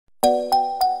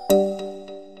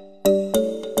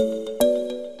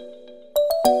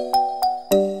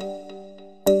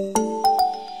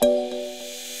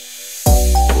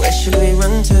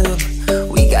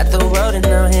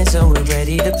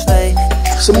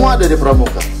Semua ada di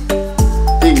pramuka.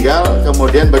 Tinggal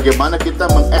kemudian bagaimana kita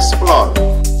mengeksplor.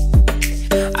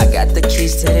 I got the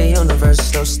keys to the universe,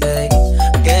 so stay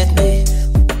with me,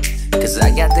 'cause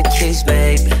I got the keys,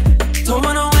 babe. Don't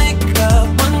wanna wake up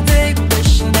one day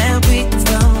wishing that we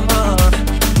done more.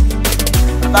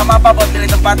 Pertama apa buat pilih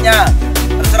tempatnya?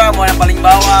 Terserah mau yang paling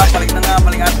bawah, paling tengah,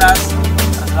 paling atas.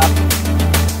 Terserah.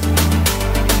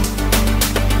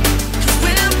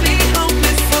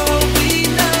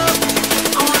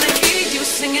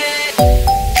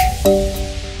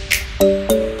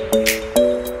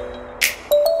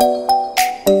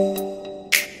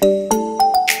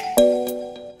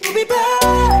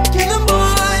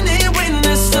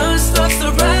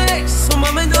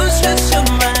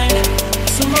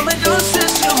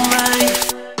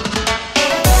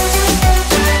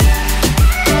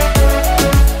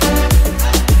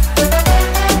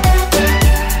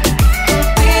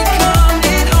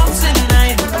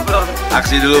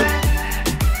 Aksi dulu.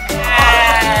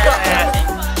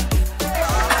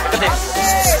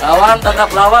 Lawan tangkap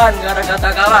lawan, gak ada kata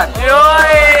kawan.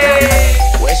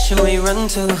 Where should we run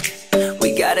to?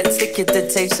 We got a ticket that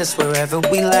takes us wherever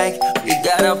we like. We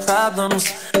got our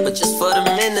problems, but just for the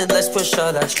minute, let's push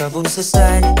all our troubles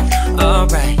aside.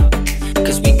 Alright,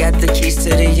 'cause we got the keys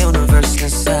to the universe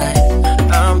inside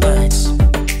our minds.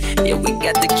 Yeah, we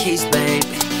got the keys, baby.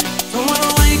 Don't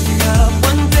wanna wake up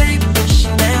one day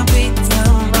wishing that we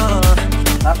done more.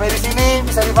 Sampai di sini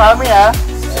bisa dipahami ya?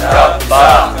 Siap,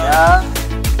 Bang. Ya.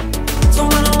 Don't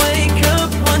wanna wake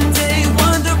up one day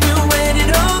wondering where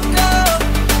it all go.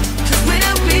 'Cause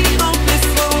we'll be home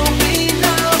before we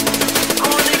know. I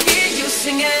wanna hear you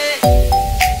sing it.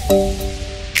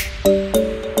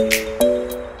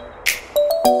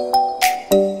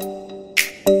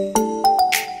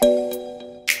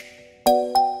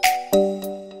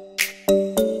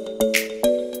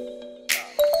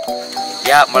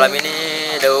 Ya, malam ini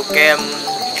Daqu Camp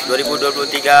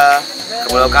 2023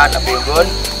 kebelokan Bergabung.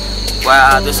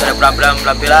 Wah, terus ada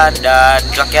penampilan dan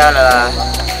coknya adalah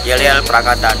yel-yel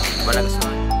perangkatan.